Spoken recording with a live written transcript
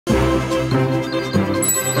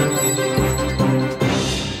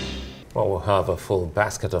Well, we'll have a full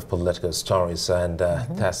basket of political stories, and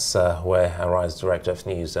that's where Arise Director of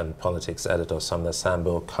News and Politics Editor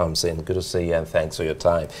Sambo comes in. Good to see you, and thanks for your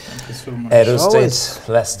time. Thank you so much. Edo State,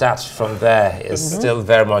 let's start from there. It's still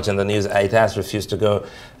very much in the news. It has refused to go,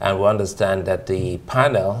 and we understand that the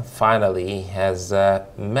panel finally has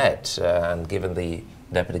met and given the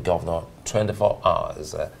Deputy Governor 24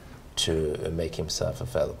 hours to make himself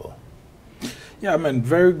available. Yeah, I mean,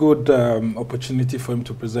 very good opportunity for him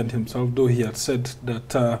to present himself, though he had said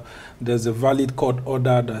that there's a valid court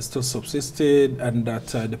order that still subsisted and that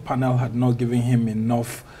the panel had not given him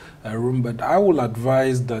enough room. But I will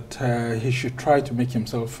advise that he should try to make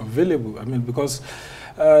himself available. I mean, because,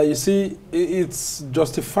 you see, it's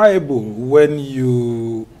justifiable when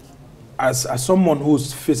you, as someone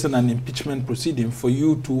who's facing an impeachment proceeding, for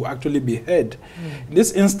you to actually be heard. In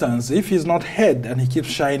this instance, if he's not heard and he keeps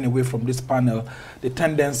shying away from this panel, the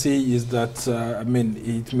tendency is that, I mean,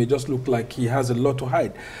 it may just look like he has a lot to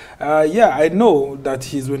hide. Yeah, I know that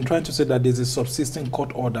he's been trying to say that there's a subsisting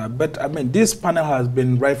court order, but, I mean, this panel has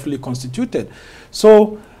been rightfully constituted.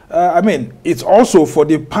 So, I mean, it's also for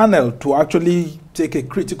the panel to actually take a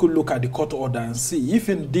critical look at the court order and see if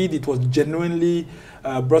indeed it was genuinely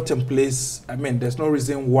brought in place. I mean, there's no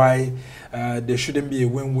reason why there shouldn't be a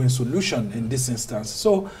win-win solution in this instance.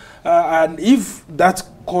 So, and if that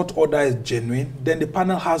court order is genuine, then the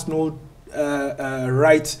panel has no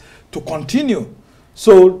right to continue.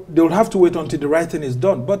 So they will have to wait until the right thing is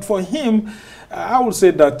done. But for him, I would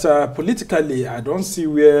say that politically, I don't see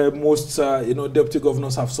where most deputy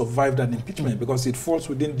governors have survived an impeachment, because it falls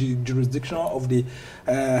within the jurisdiction of the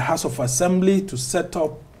House of Assembly to set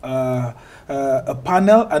up a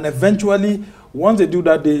panel, and eventually, once they do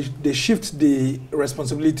that, they shift the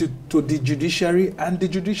responsibility to the judiciary, and the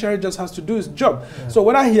judiciary just has to do its job. Yeah. So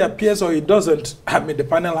whether he appears or he doesn't, I mean, the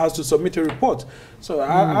panel has to submit a report. So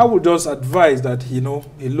I would just advise that he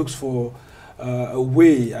looks for a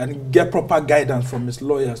way and get proper guidance from his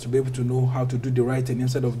lawyers to be able to know how to do the right thing,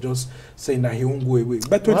 instead of just saying that he won't go away.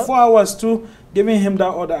 But 24 hours too, giving him that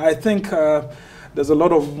order, I think there's a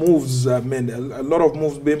lot of moves, a lot of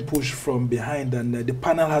moves being pushed from behind, and the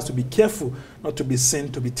panel has to be careful not to be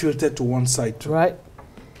seen to be tilted to one side too. Right.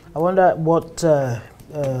 I wonder what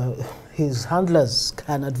his handlers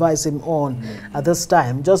can advise him on at this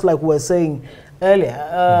time. Just like we were saying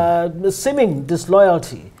earlier, the seeming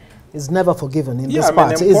disloyalty is never forgiven in this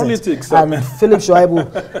party, is politics, and Philip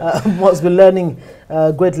Shoaibu must be learning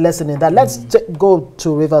a great lesson in that. Let's go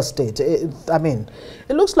to Rivers State. I mean,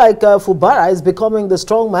 it looks like Fubara is becoming the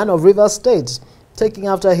strong man of Rivers State, taking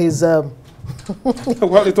after his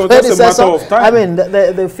well, it was just a matter of time. I mean,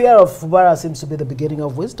 the fear of Fubara seems to be the beginning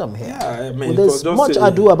of wisdom here. Yeah, I mean, there's much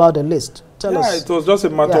ado about the list. Tell us. Yeah, it was just a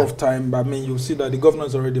matter of time. I mean, you see that the governor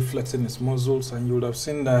is already flexing his muscles, and you would have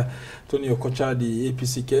seen that Tony Okocha, the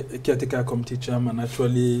APC Caretaker Committee chairman,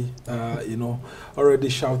 actually, already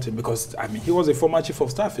shouting, because, I mean, he was a former chief of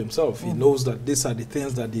staff himself. He knows that these are the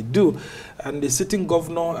things that they do. And the sitting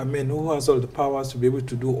governor, I mean, who has all the powers to be able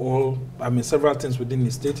to do all, I mean, several things within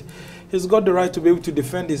the state, he's got the right to be able to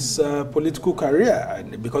defend his political career,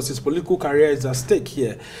 because his political career is at stake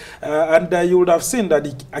here. And you would have seen that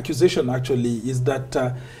the accusation actually is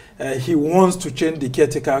that he wants to change the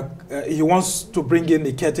caretaker, he wants to bring in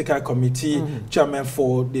the caretaker committee chairman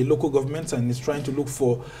for the local governments, and he's trying to look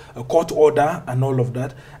for a court order and all of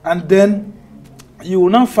that. And then you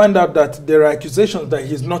will now find out that there are accusations that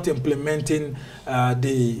he's not implementing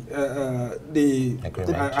the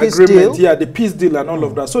agreement, the peace deal and all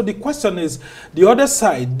of that. So the question is, the other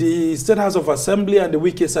side, the State House of Assembly and the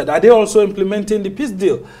Wike side, are they also implementing the peace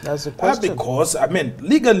deal? That's the question. Because, I mean,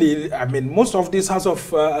 legally, I mean, most of these House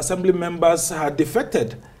of Assembly members had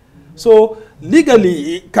defected. So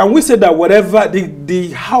legally, can we say that whatever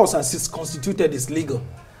the House as it's constituted is legal?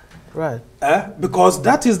 Right. Because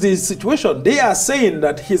that is the situation. They are saying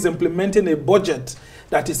that he's implementing a budget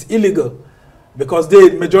that is illegal, because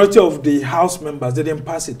the majority of the House members, they didn't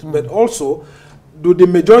pass it. But also, do the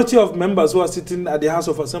majority of members who are sitting at the House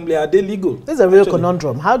of Assembly, are they legal? This is a real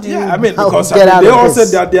conundrum. How do you I mean, because they all said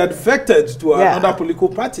that they are defected to another political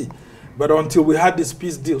party. But until we had this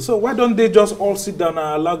peace deal. So why don't they just all sit down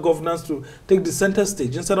and allow governance to take the center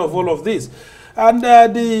stage instead of all of this? And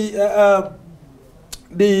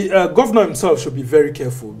the governor himself should be very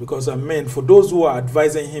careful, because, I mean, for those who are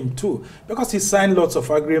advising him too, because he signed lots of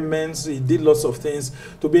agreements, he did lots of things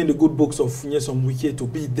to be in the good books of Nyesom Wike, to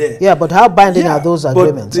be there. Yeah, but how binding are those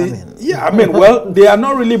agreements? Well, they are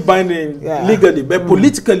not really binding legally, but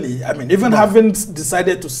politically, I mean, even having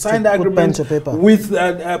decided to sign the agreement with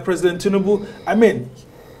President Tinubu, I mean,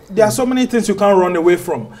 there are so many things you can't run away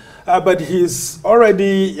from. but he's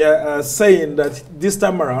already saying that this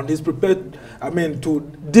time around he's prepared,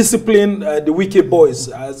 to discipline the wicked boys,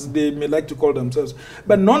 as they may like to call themselves.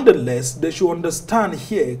 But nonetheless, they should understand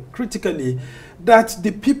here critically that the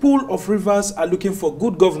people of Rivers are looking for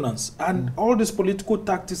good governance, and all these political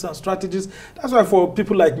tactics and strategies. That's why for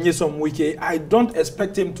people like Nyesom Wike, I don't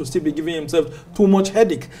expect him to still be giving himself too much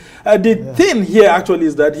headache. The thing here actually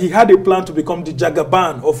is that he had a plan to become the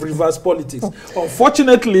Jagaban of Rivers politics.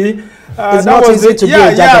 Unfortunately, it's not easy to be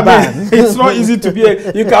a Jagaban. It's not easy to be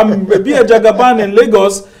you can be a Jagaban in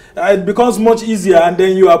Lagos. It becomes much easier, and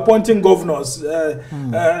then you are appointing governors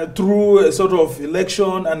through a sort of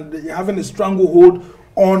election and having a stranglehold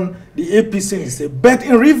on the APC. But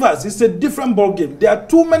in Rivers, it's a different ballgame. There are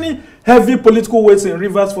too many heavy political weights in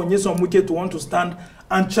Rivers for Nyesom Wike to want to stand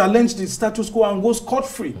and challenge the status quo and go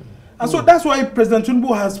scot-free. And so that's why President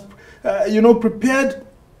Tinubu has, prepared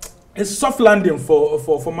a soft landing for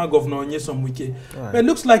former Governor Nyesom Wike. Right. But it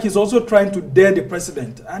looks like he's also trying to dare the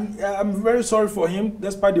president. And I'm very sorry for him,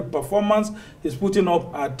 despite the performance he's putting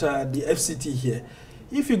up at the FCT here.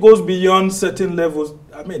 If he goes beyond certain levels,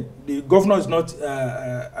 the governor is not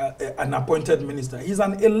an appointed minister. He's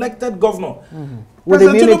an elected governor. With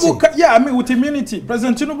immunity. With immunity.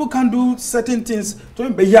 President Tinubu can do certain things to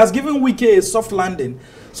him, but he has given Wike a soft landing.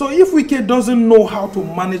 So if Wike doesn't know how to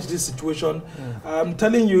manage this situation, I'm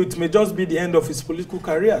telling you, it may just be the end of his political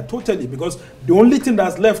career, totally, because the only thing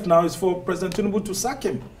that's left now is for President Tinubu to sack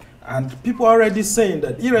him. And people are already saying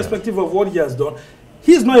that, irrespective of what he has done,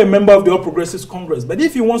 he's not a member of the All Progressives Congress. But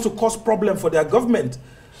if he wants to cause problem for their government,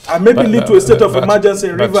 and maybe lead to a state of emergency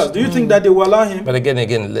in Rivers, do you think that they will allow him? But again,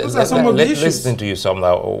 listening to you,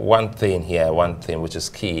 one thing which is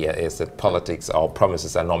key is that politics or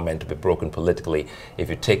promises are not meant to be broken politically. If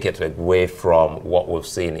you take it away from what we've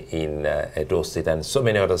seen in Edo State and so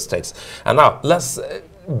many other states. And now let's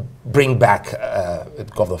bring back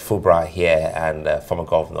Governor Fubara here and former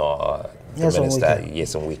Governor, the Minister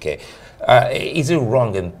Nyesom Wike. Is it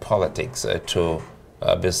wrong in politics to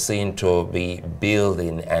be seen to be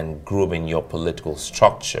building and grooming your political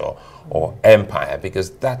structure or empire? Because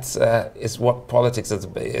that's is what politics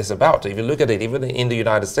is about. If you look at it, even in the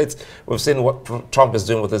United States, we've seen what Trump is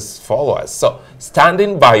doing with his followers. So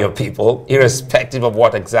standing by your people, irrespective of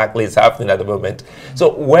what exactly is happening at the moment.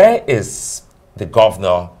 So where is the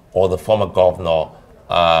governor or the former governor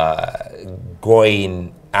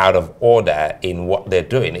going out of order in what they're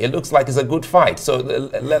doing? It looks like it's a good fight, so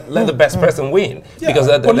let the best person win. Because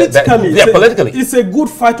politically, it's a good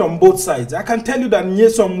fight on both sides. I can tell you that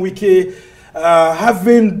Nyesom Wike,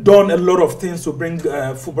 having done a lot of things to bring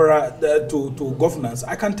Fubara to governance,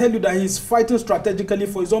 I can tell you that he's fighting strategically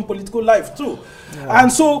for his own political life too. And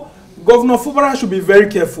so Governor Fubara should be very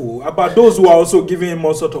careful about those who are also giving him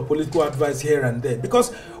all sort of political advice here and there.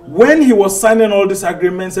 Because when he was signing all these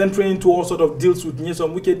agreements, entering into all sort of deals with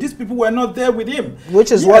Nyesom Wike, these people were not there with him.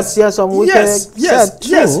 Which is what Nyesom Wike said too.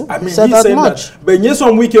 Yes, he's saying that. But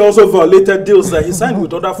Nyesom Wike also violated deals that he signed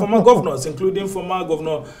with other former governors, including former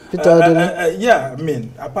Governor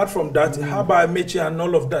apart from that, Haba Amechi and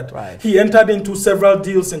all of that. Right. He entered into several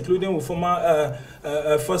deals, including with former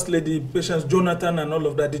First Lady Patience Jonathan and all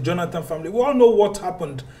of that, the Jonathan family. We all know what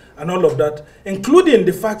happened and all of that, including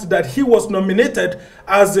the fact that he was nominated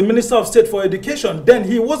as the Minister of State for Education. Then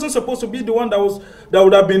he wasn't supposed to be the one that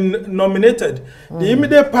would have been nominated. The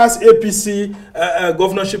immediate past APC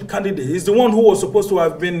governorship candidate is the one who was supposed to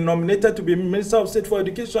have been nominated to be Minister of State for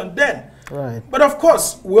Education then. Right. But of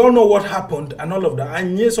course, we all know what happened and all of that.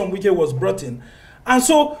 And Nyesom Wike was brought in. And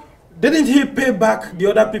so, didn't he pay back the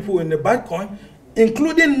other people in the bad coin?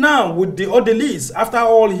 Including now with the orderlies, after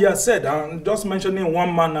all he has said, I'm just mentioning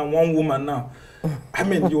one man and one woman now.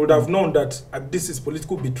 You would have known that this is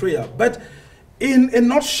political betrayal. But in a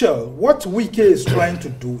nutshell, what Wike is trying to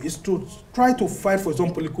do is to try to fight for his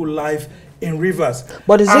own political life in Rivers.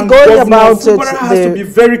 But is he going about it? Fubara has to be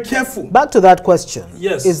very careful. Back to that question.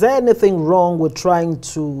 Yes. Is there anything wrong with trying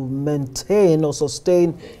to maintain or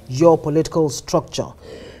sustain your political structure?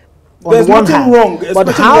 There's nothing wrong. But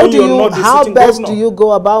how best do you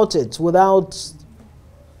go about it without,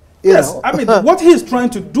 you know? What he's trying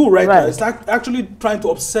to do right now is actually trying to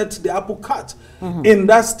upset the apple cart in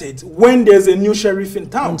that state when there's a new sheriff in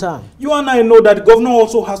town. You and I know that the governor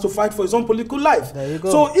also has to fight for his own political life. There you go.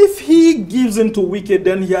 So if he gives in to Wike,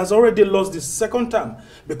 then he has already lost the second term,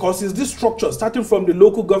 because it's this structure starting from the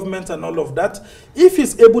local government and all of that. If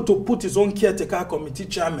he's able to put his own caretaker committee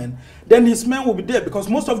chairman, then his men will be there, because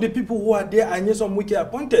most of the people who are there are Nyesom Wike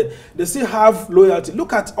appointed. They still have loyalty.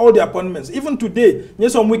 Look at all the appointments. Even today,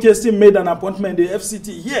 Nyesom Wike still made an appointment in the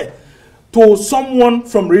FCT here to someone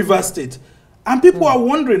from Rivers State. And people are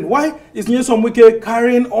wondering, why is Nyesom Wike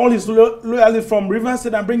carrying all his loyalty from Rivers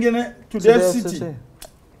State and bringing it to the FCT?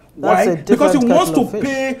 Why? Because he wants to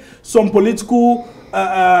pay some political,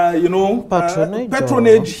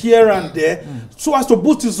 patronage here and there, so as to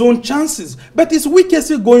boost his own chances. But is Wike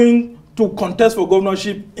still going to contest for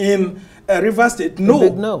governorship in Rivers State? No.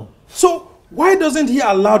 Big no. So why doesn't he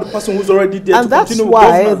allow the person who's already there to continue with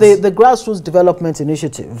governance? And that's why the Grassroots Development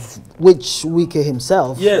Initiative, which Wike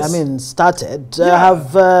himself, started,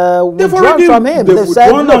 have withdrawn from him. They've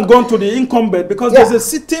withdrawn and gone to the incumbent because there's a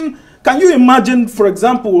sitting. Can you imagine, for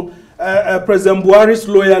example, President Buhari's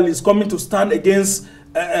loyalists coming to stand against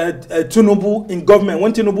Tinubu in government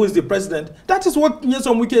when Tinubu is the president? That is what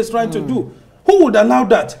Nyesom Wike is trying to do. Who would allow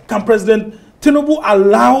that? Can President Tinubu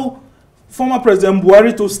allow former President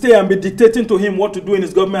Buhari to stay and be dictating to him what to do in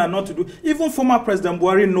his government and not to do? Even former President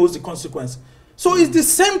Buhari knows the consequence. So it's the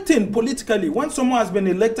same thing politically. When someone has been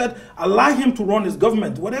elected, allow him to run his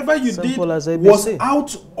government. Whatever you did was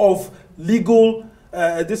out of legal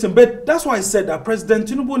but that's why I said that President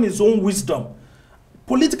Tinubu, in his own wisdom,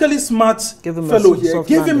 politically smart fellow here,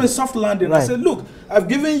 gave him a soft landing. I said, look, I've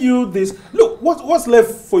given you this. Look, what's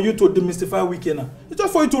left for you to demystify Wike now? It's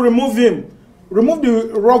just for you to remove him. Remove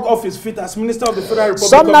the rug off his feet as Minister of the Federal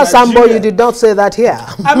Republic of Nigeria. Sambo, you did not say that here.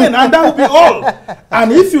 I mean, and that will be all.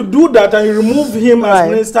 And if you do that and you remove him as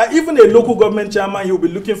minister, even a local government chairman, he will be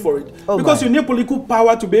looking for it. Because you need political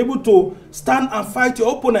power to be able to stand and fight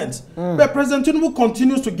your opponents. But President Tinubu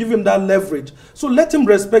continues to give him that leverage. So let him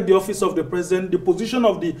respect the office of the president, the position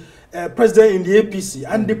of the president in the APC,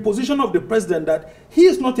 and the position of the president that he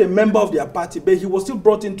is not a member of their party, but he was still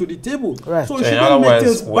brought into the table. So it shouldn't make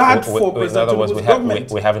things bad for President Tinubu's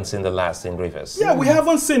government. We haven't seen the last in Rivers. Yeah, we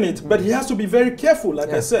haven't seen it, but he has to be very careful,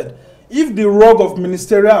 like I said. If the rug of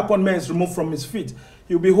ministerial appointment is removed from his feet,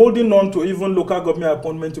 he'll be holding on to even local government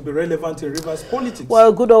appointment to be relevant in Rivers politics.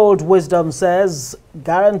 Well, good old wisdom says,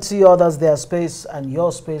 guarantee others their space and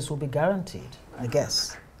your space will be guaranteed, I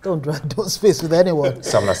guess. Don't drag those space with anyone.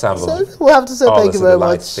 Sambo. So we'll have to say thank you very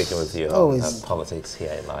much. Speaking with you on politics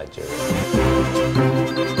here in Nigeria.